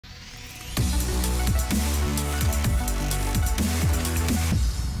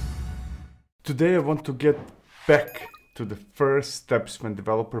Today I want to get back to the first steps when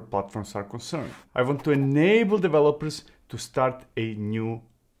developer platforms are concerned. I want to enable developers to start a new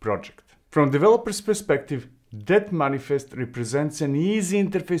project. From a developer's perspective, that manifest represents an easy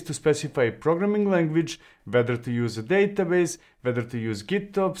interface to specify a programming language, whether to use a database, whether to use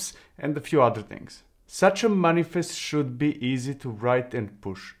GitOps, and a few other things. Such a manifest should be easy to write and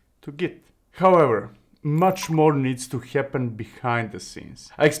push to Git. However, much more needs to happen behind the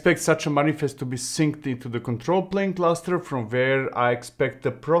scenes. I expect such a manifest to be synced into the control plane cluster, from where I expect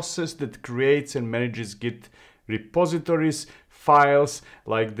the process that creates and manages Git repositories, files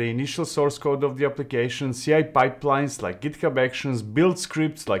like the initial source code of the application, CI pipelines like GitHub Actions, build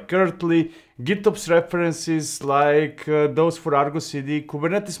scripts like currently, GitOps references like those for Argo CD,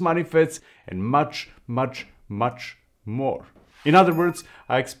 Kubernetes manifests, and much more. In other words,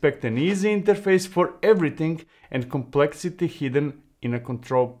 I expect an easy interface for everything and complexity hidden in a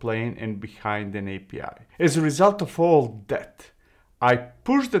control plane and behind an API. As a result of all that, I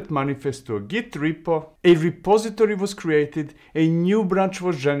pushed that manifest to a Git repo, a repository was created, a new branch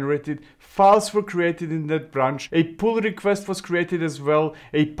was generated, files were created in that branch, a pull request was created as well,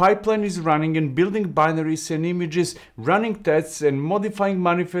 a pipeline is running and building binaries and images, running tests and modifying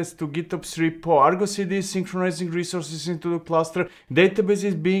manifests to GitOps repo, Argo CD is synchronizing resources into the cluster, database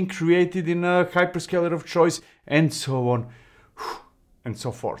is being created in a hyperscaler of choice, and so on and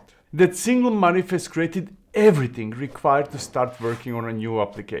so forth. That single manifest created everything required to start working on a new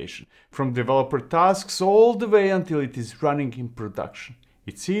application, from developer tasks all the way until it is running in production.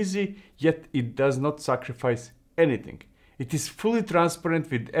 It's easy, yet it does not sacrifice anything. It is fully transparent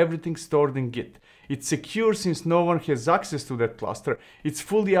with everything stored in Git. It's secure since no one has access to that cluster. It's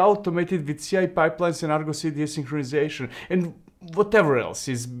fully automated with CI pipelines and Argo CD synchronization, and whatever else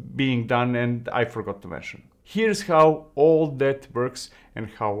is being done and I forgot to mention. Here's how all that works and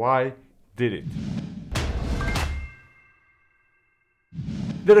how I did it.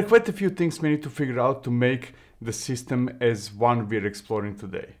 There are quite a few things we need to figure out to make the system as one we're exploring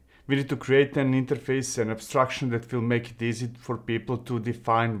today. We need to create an interface, an abstraction that will make it easy for people to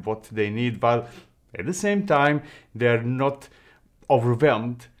define what they need, while at the same time they're not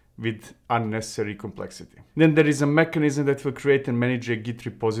overwhelmed with unnecessary complexity. Then there is a mechanism that will create and manage a Git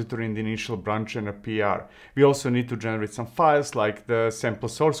repository in the initial branch and a PR. We also need to generate some files like the sample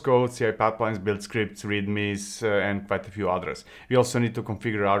source code, CI pipelines, build scripts, readmes, and quite a few others. We also need to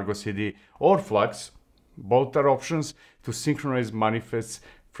configure Argo CD or Flux, both are options, to synchronize manifests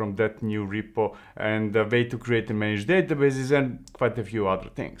from that new repo, and a way to create and manage databases, and quite a few other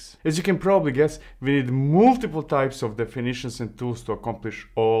things. As you can probably guess, we need multiple types of definitions and tools to accomplish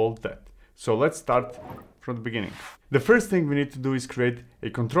all that. So let's start from the beginning. The first thing we need to do is create a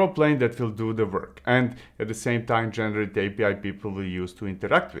control plane that will do the work, and at the same time generate the API people will use to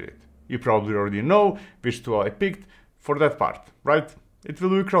interact with it. You probably already know which tool I picked for that part, right? It will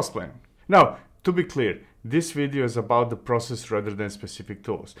be Crossplane. Now, to be clear, this video is about the process rather than specific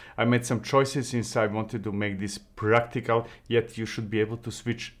tools. I made some choices since I wanted to make this practical, yet you should be able to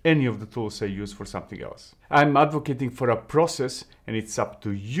switch any of the tools I use for something else. I'm advocating for a process, and it's up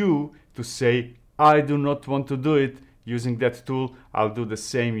to you to say, I do not want to do it using that tool, I'll do the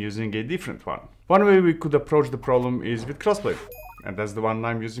same using a different one. One way we could approach the problem is with Crossplane, and that's the one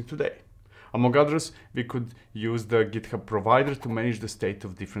I'm using today. Among others, we could use the GitHub provider to manage the state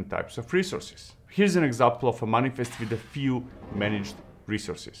of different types of resources. Here's an example of a manifest with a few managed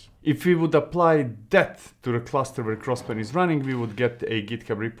resources. If we would apply that to the cluster where Crossplane is running, we would get a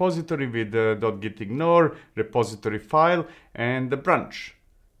GitHub repository with a .gitignore, repository file, and a branch.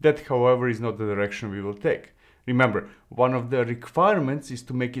 That, however, is not the direction we will take. Remember, one of the requirements is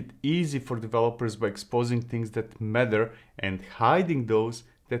to make it easy for developers by exposing things that matter and hiding those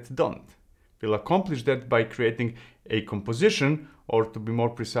that don't. We'll accomplish that by creating a composition, or to be more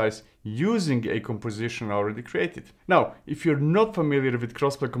precise, using a composition already created. Now, if you're not familiar with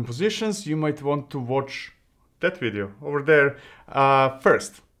Crossplane compositions, you might want to watch that video over there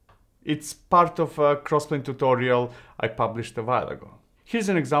first. It's part of a Crossplane tutorial I published a while ago. Here's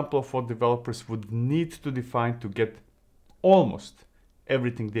an example of what developers would need to define to get almost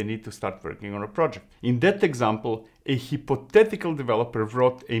everything they need to start working on a project. In that example, a hypothetical developer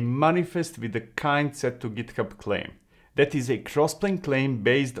wrote a manifest with a kind set to GitHub claim. That is a Crossplane claim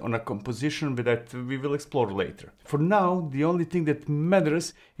based on a composition that we will explore later. For now, the only thing that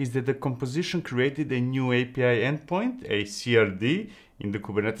matters is that the composition created a new API endpoint, a CRD, in the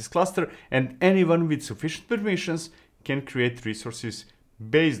Kubernetes cluster, and anyone with sufficient permissions can create resources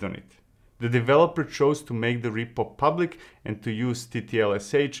based on it. The developer chose to make the repo public and to use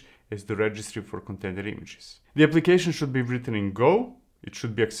TTLSH as the registry for container images. The application should be written in Go, It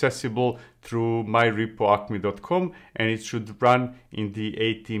should be accessible through myrepo.acme.com and it should run in the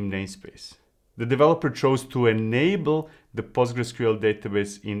A-team namespace. The developer chose to enable the PostgreSQL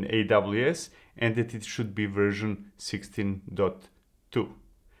database in AWS and that it should be version 16.2.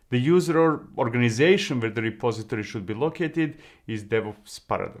 The user or organization where the repository should be located is DevOps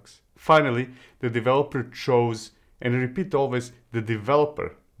Paradox. Finally, the developer chose, and I repeat always, the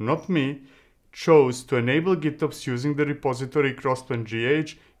developer, not me, chose to enable GitOps using the repository Crossplane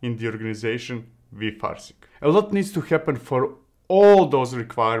GH in the organization vFarsing. A lot needs to happen for all those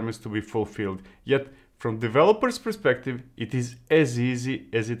requirements to be fulfilled, yet from developer's perspective, it is as easy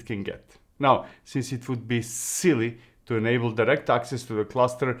as it can get. Now, since it would be silly to enable direct access to the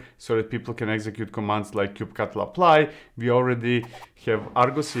cluster so that people can execute commands like kubectl apply, we already have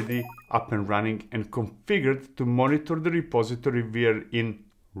Argo CD up and running and configured to monitor the repository we are in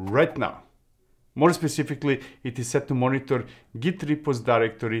right now. More specifically, it is set to monitor Git repos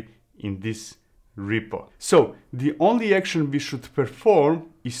directory in this repo. So the only action we should perform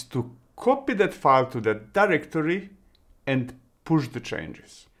is to copy that file to that directory and push the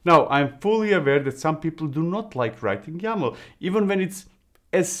changes. Now, I'm fully aware that some people do not like writing YAML, even when it's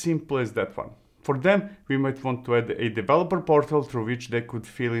as simple as that one. For them, we might want to add a developer portal through which they could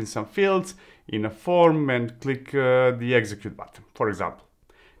fill in some fields in a form and click the execute button, for example.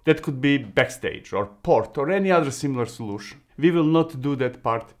 That could be Backstage or Port or any other similar solution. We will not do that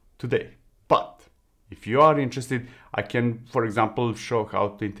part today. But if you are interested, I can, for example, show how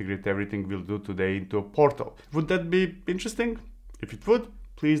to integrate everything we'll do today into a portal. Would that be interesting? If it would,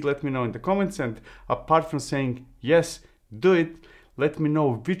 please let me know in the comments, and apart from saying yes, do it, let me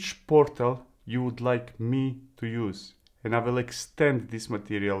know which portal you would like me to use, and I will extend this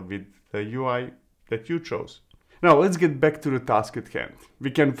material with the UI that you chose. Now let's get back to the task at hand. We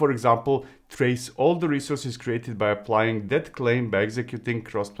can, for example, trace all the resources created by applying that claim by executing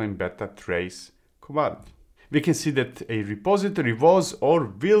Crossplane beta trace command. We can see that a repository was or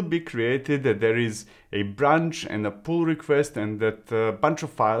will be created, that there is a branch and a pull request, and that a bunch of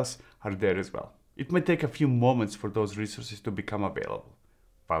files are there as well. It might take a few moments for those resources to become available.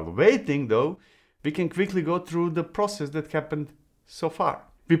 While waiting though, we can quickly go through the process that happened so far.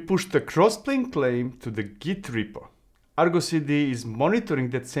 We pushed the Crossplane claim to the Git repo. Argo CD is monitoring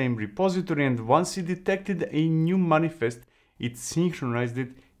that same repository, and once it detected a new manifest, it synchronized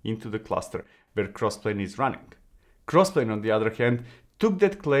it into the cluster where Crossplane is running. Crossplane, on the other hand, took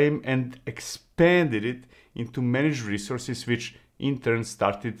that claim and expanded it into managed resources, which in turn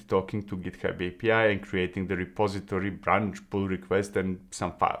started talking to GitHub API and creating the repository, branch, pull request, and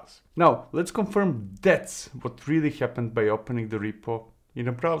some files. Now, let's confirm that's what really happened by opening the repo in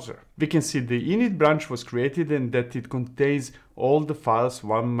a browser. We can see the init branch was created and that it contains all the files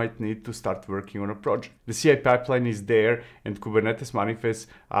one might need to start working on a project. The CI pipeline is there and Kubernetes manifests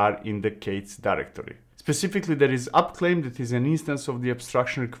are in the K8s directory. Specifically, there is upclaim, that is an instance of the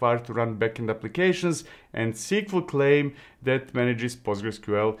abstraction required to run backend applications, and SQL claim that manages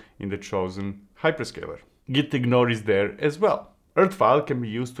PostgreSQL in the chosen hyperscaler. Git ignore is there as well. Earth file can be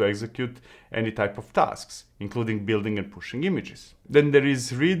used to execute any type of tasks, including building and pushing images. Then there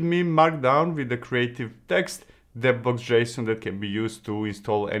is readme markdown with the creative text, debbox.json that can be used to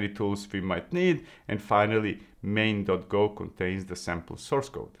install any tools we might need, and finally main.go contains the sample source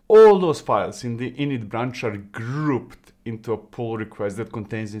code. All those files in the init branch are grouped into a pull request that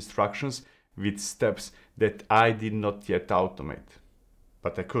contains instructions with steps that I did not yet automate.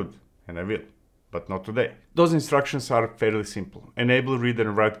 But I could, and I will. But not today. Those instructions are fairly simple. Enable read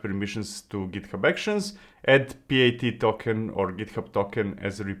and write permissions to GitHub Actions, add PAT token or GitHub token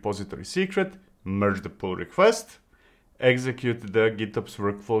as a repository secret, merge the pull request, execute the GitOps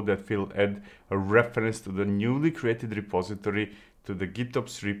workflow that will add a reference to the newly created repository to the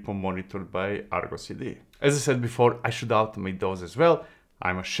GitOps repo monitored by Argo CD. As I said before, I should automate those as well.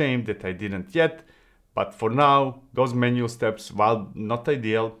 I'm ashamed that I didn't yet, but for now, those manual steps, while not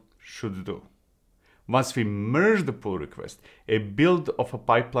ideal, should do. Once we merge the pull request, a build of a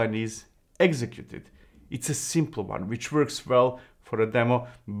pipeline is executed. It's a simple one, which works well for a demo,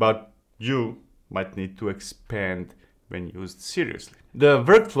 but you might need to expand when used seriously. The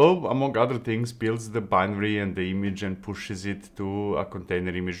workflow, among other things, builds the binary and the image and pushes it to a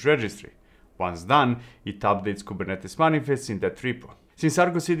container image registry. Once done, it updates Kubernetes manifests in that repo. Since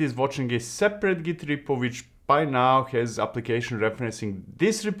Argo CD is watching a separate Git repo, which by now has application referencing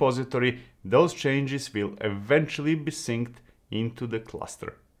this repository, those changes will eventually be synced into the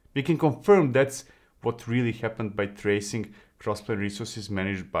cluster. We can confirm that's what really happened by tracing Crossplane resources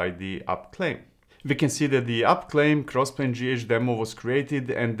managed by the upclaim. We can see that the upclaim Crossplane GH demo was created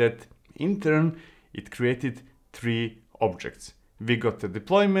and that in turn it created 3 objects. We got the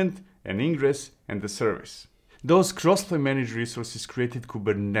deployment, an ingress, and the service. Those Crossplane managed resources created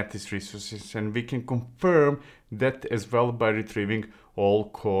Kubernetes resources, and we can confirm that as well by retrieving all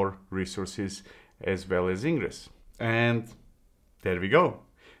core resources as well as ingress. And there we go.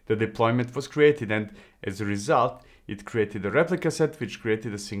 The deployment was created, and as a result, it created a replica set which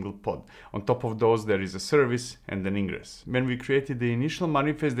created a single pod. On top of those, there is a service and an ingress. When we created the initial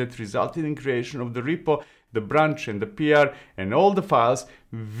manifest that resulted in creation of the repo, the branch and the PR and all the files,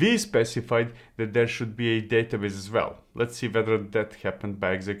 we specified that there should be a database as well. Let's see whether that happened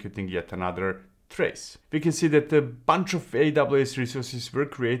by executing yet another trace. We can see that a bunch of AWS resources were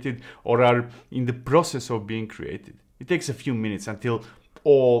created or are in the process of being created. It takes a few minutes until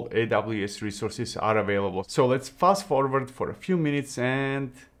all AWS resources are available. So let's fast forward for a few minutes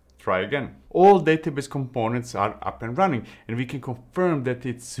and try again. All database components are up and running, and we can confirm that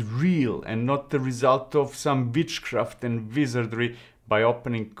it's real and not the result of some witchcraft and wizardry by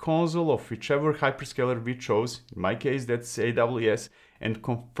opening console of whichever hyperscaler we chose. In my case, that's AWS, and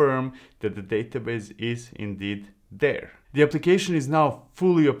confirm that the database is indeed there. The application is now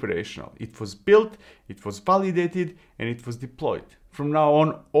fully operational. It was built, it was validated, and it was deployed. From now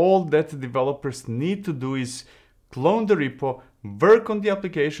on, all that developers need to do is clone the repo, work on the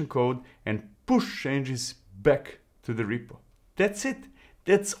application code, and push changes back to the repo. That's it.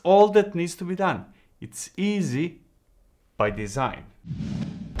 That's all that needs to be done. It's easy by design.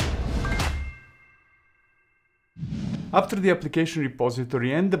 After the application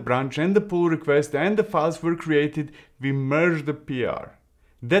repository and the branch and the pull request and the files were created, we merged the PR.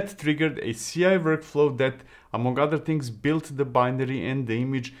 That triggered a CI workflow that, among other things, built the binary and the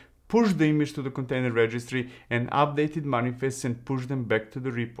image, pushed the image to the container registry, and updated manifests and pushed them back to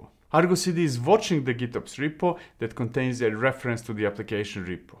the repo. Argo CD is watching the GitOps repo that contains a reference to the application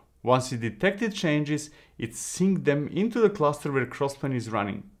repo. Once it detected changes, it synced them into the cluster where Crossplane is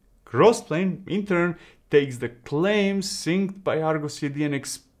running. Crossplane, in turn, takes the claims synced by Argo CD and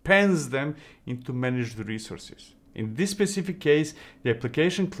expands them into managed resources. In this specific case, the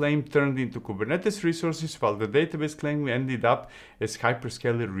application claim turned into Kubernetes resources, while the database claim ended up as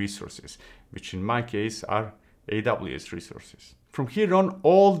hyperscaler resources, which in my case are AWS resources. From here on,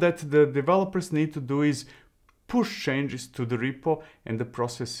 all that the developers need to do is push changes to the repo, and the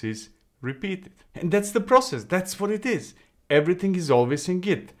process is repeated. And that's the process, that's what it is. Everything is always in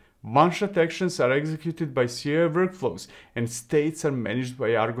Git. One-shot actions are executed by CI workflows, and states are managed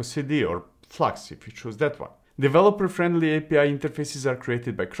by Argo CD or Flux if you choose that one. Developer-friendly API interfaces are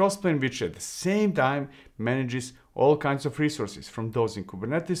created by Crossplane, which at the same time manages all kinds of resources, from those in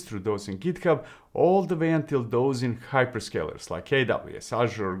Kubernetes through those in GitHub, all the way until those in hyperscalers like AWS,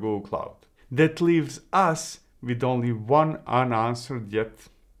 Azure, or Google Cloud. That leaves us with only one unanswered yet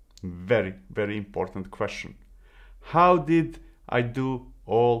very, very important question. How did I do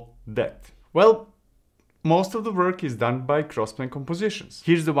all that? Well, most of the work is done by Crossplane compositions.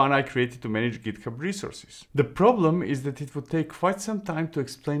 Here's the one I created to manage GitHub resources. The problem is that it would take quite some time to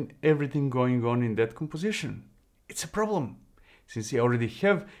explain everything going on in that composition. It's a problem. Since I already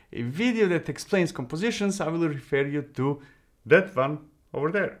have a video that explains compositions, I will refer you to that one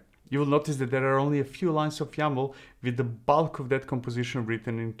over there. You will notice that there are only a few lines of YAML with the bulk of that composition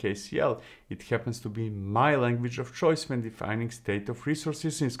written in KCL. It happens to be my language of choice when defining state of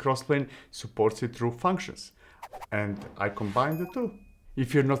resources, since Crossplane supports it through functions. And I combine the two.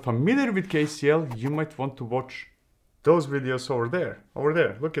 If you're not familiar with KCL, you might want to watch those videos over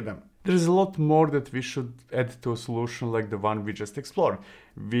there, look at them. There's a lot more that we should add to a solution like the one we just explored.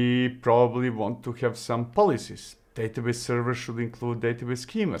 We probably want to have some policies. Database servers should include database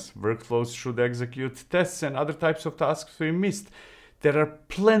schemas. Workflows should execute tests and other types of tasks we missed. There are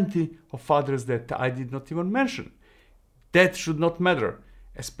plenty of others that I did not even mention. That should not matter,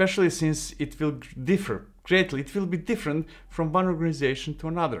 especially since it will differ greatly. It will be different from one organization to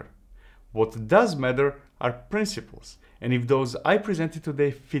another. What does matter are principles. And if those I presented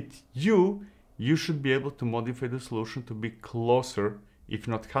today fit you, you should be able to modify the solution to be closer, if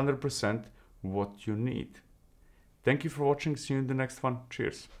not 100%, what you need. Thank you for watching. See you in the next one.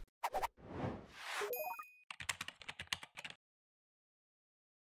 Cheers.